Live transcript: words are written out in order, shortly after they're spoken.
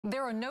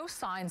There are no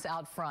signs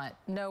out front,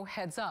 no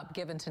heads up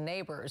given to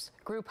neighbors.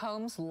 Group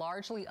homes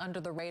largely under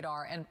the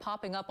radar and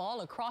popping up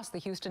all across the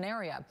Houston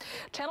area.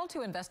 Channel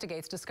 2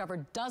 Investigates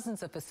discovered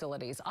dozens of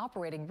facilities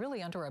operating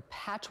really under a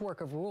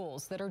patchwork of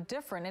rules that are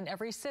different in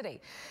every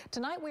city.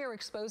 Tonight we are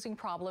exposing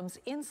problems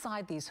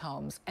inside these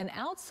homes and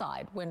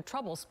outside when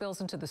trouble spills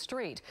into the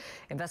street.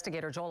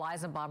 Investigator Joel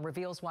Eisenbaum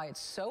reveals why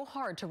it's so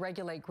hard to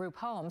regulate group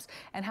homes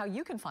and how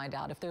you can find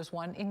out if there's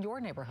one in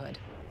your neighborhood.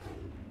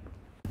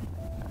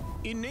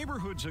 In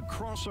neighborhoods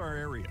across our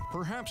area,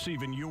 perhaps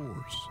even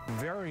yours.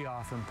 Very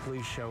often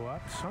police show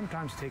up,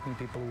 sometimes taking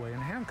people away in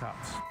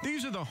handcuffs.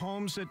 These are the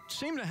homes that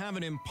seem to have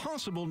an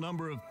impossible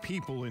number of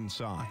people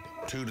inside.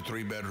 2 to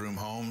 3 bedroom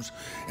homes,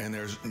 and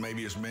there's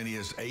maybe as many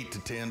as 8 to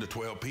 10 to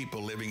 12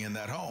 people living in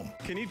that home.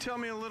 Can you tell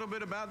me a little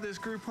bit about this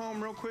group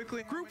home real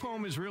quickly? Group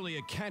home is really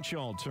a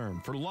catch-all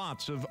term for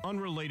lots of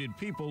unrelated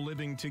people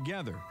living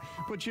together.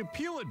 But you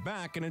peel it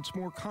back and it's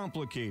more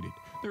complicated.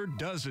 There are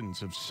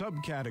dozens of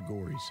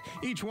subcategories,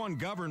 each one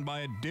governed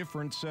by a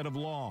different set of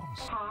laws.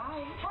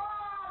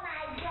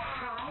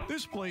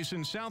 This place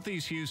in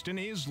Southeast Houston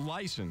is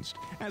licensed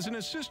as an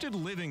assisted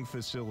living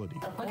facility.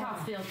 Look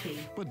how filthy.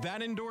 But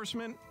that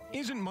endorsement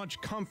isn't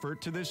much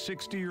comfort to this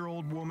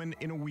 60-year-old woman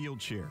in a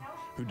wheelchair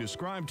who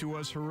described to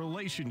us her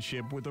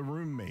relationship with a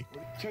roommate.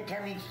 She'll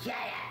tell me, shut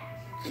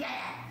up, shut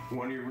up.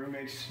 One of your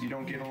roommates you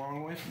don't get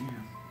along with?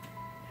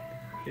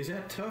 Is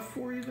that tough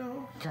for you,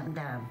 though?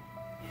 Sometimes.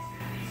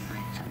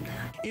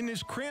 In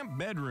this cramped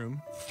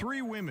bedroom,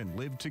 3 women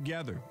live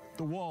together.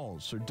 The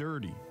walls are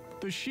dirty.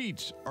 The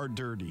sheets are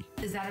dirty.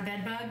 Is that a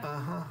bed bug?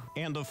 Uh-huh.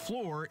 And the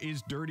floor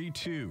is dirty,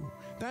 too.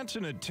 That's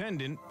an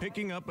attendant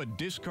picking up a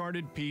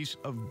discarded piece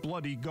of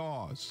bloody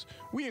gauze.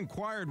 We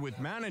inquired with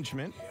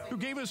management, who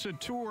gave us a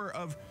tour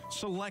of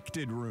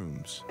selected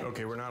rooms.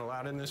 Okay, we're not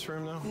allowed in this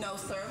room, though? No,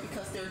 sir,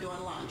 because they're doing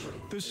laundry.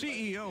 The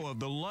CEO of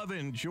the Love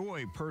and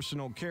Joy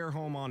personal care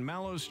home on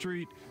Mallow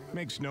Street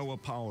makes no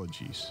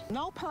apologies.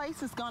 No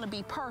place is going to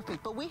be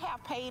perfect, but we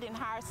have paid and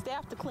hired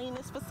staff to clean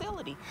this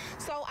facility.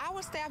 So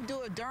our staff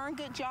do a darn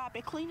good job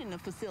at cleaning the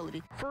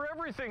facility. For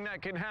everything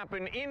that can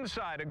happen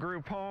inside a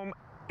group home,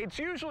 it's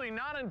usually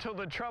not until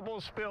the trouble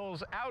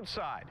spills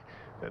outside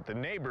that the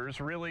neighbors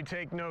really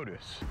take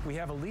notice. We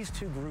have at least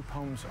 2 group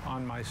homes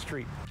on my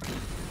street.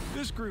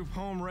 This group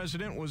home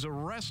resident was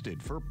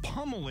arrested for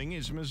pummeling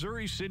his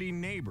Missouri City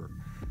neighbor.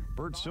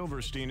 Bert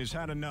Silverstein has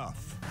had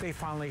enough. They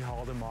finally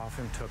hauled him off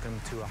and took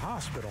him to a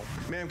hospital.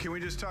 Ma'am, can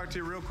we just talk to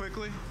you real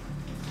quickly?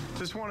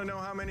 Just want to know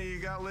how many you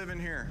got living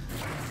here.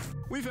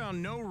 We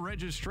found no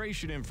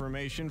registration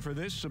information for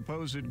this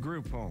supposed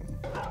group home.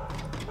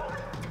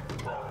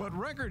 But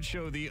records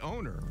show the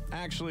owner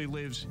actually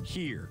lives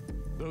here.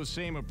 Those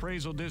same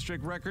appraisal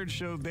district records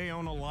show they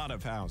own a lot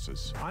of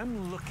houses.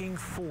 I'm looking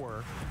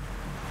for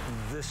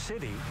the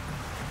city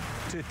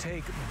to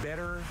take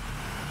better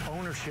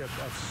ownership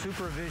of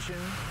supervision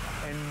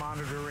and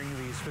monitoring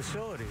these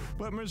facilities.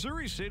 But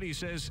Missouri City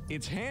says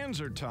its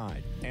hands are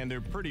tied, and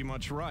they're pretty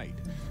much right.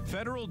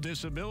 Federal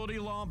disability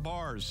law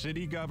bars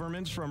city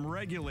governments from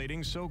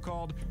regulating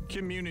so-called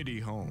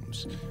community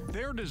homes.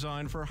 They're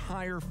designed for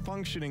higher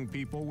functioning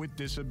people with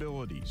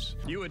disabilities.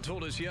 You had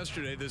told us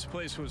yesterday this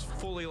place was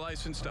fully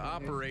licensed to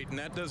operate, and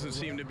that doesn't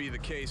seem to be the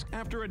case.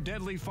 After a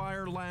deadly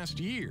fire last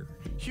year,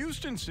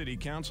 Houston City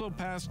Council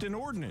passed an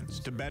ordinance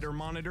to better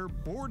monitor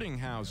boarding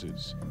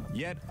houses.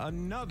 Yet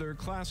another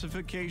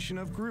classification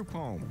of group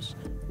homes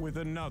with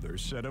another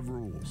set of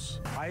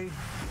rules. I,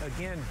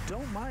 again,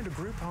 don't mind a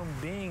group home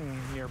being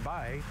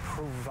nearby,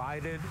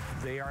 provided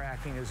they are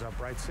acting as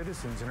upright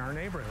citizens in our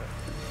neighborhood.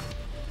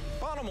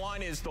 Bottom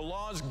line is the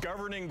laws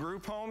governing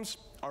group homes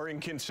are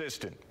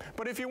inconsistent.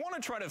 But if you want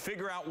to try to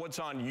figure out what's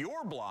on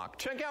your block,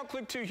 check out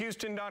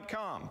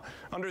click2houston.com.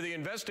 Under the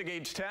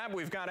Investigates tab,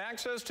 we've got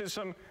access to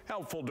some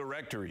helpful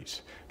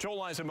directories.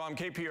 Joel Eisenbaum,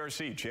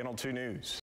 KPRC, Channel 2 News.